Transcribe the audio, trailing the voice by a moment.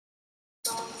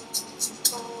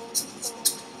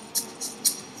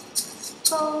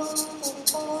You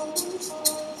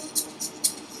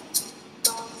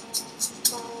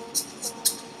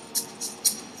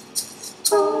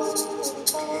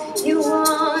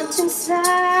want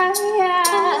inside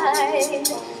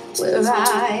where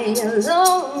I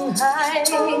alone hide.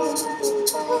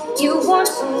 You want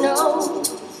to know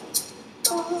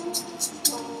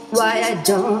why I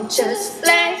don't just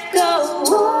let go.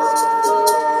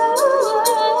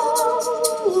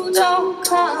 Don't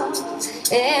come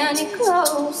any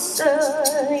closer.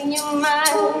 You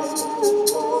might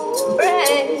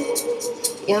break,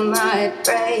 you might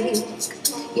break,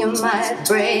 you might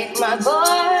break my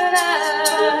border.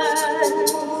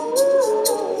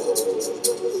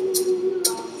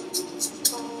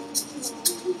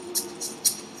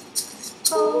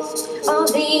 All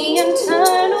the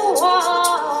internal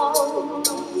walls,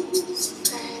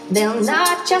 they'll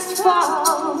not just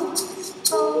fall,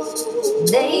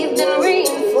 they've been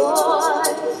reinforced.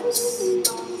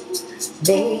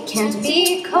 They can't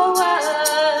be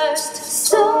coerced.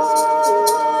 So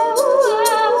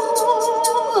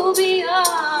be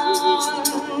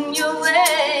on your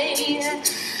way.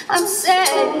 I'm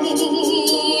safe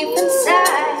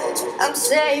inside. I'm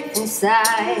safe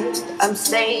inside. I'm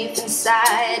safe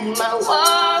inside my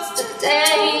walls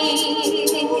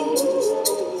today.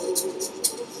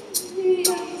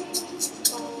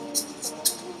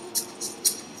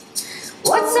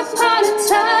 Once upon a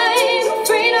time,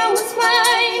 freedom was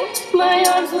mine. My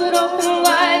arms would open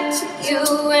wide to you,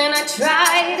 and I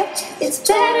tried. It's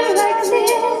better like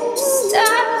this.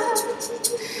 Stop.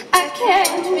 I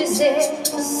can't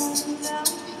resist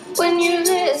when you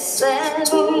listen.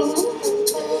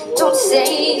 Don't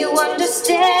say you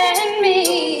understand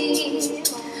me.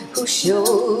 Who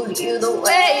showed you the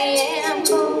way in?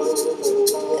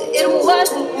 It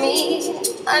wasn't me.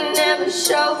 I never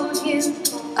showed you.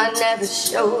 I never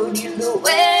showed you the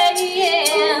way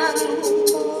in.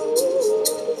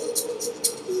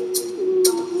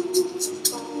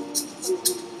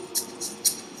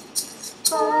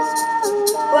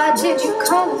 Why did you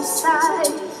come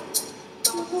inside?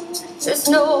 There's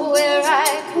nowhere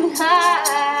I can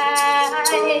hide.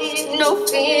 No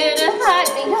fear to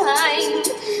hide behind.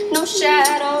 No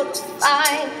shadow to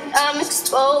find. I'm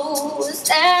exposed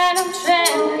and I'm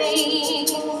trembling.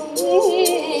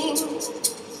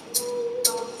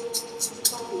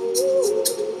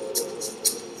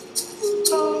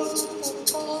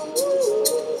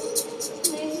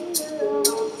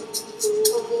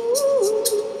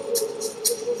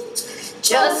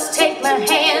 Just take my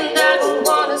hand, I don't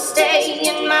wanna stay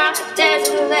in my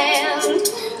desert land,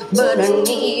 but I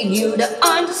need you to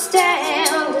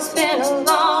understand. It's been a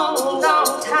long,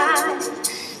 long time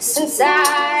since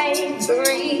I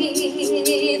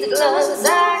breathed love's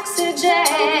oxygen.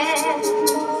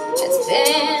 It's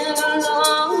been a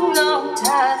long, long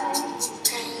time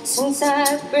since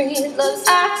I breathed love's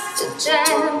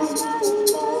oxygen.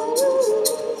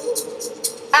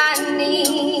 I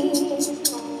need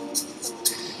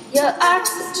your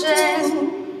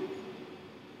oxygen.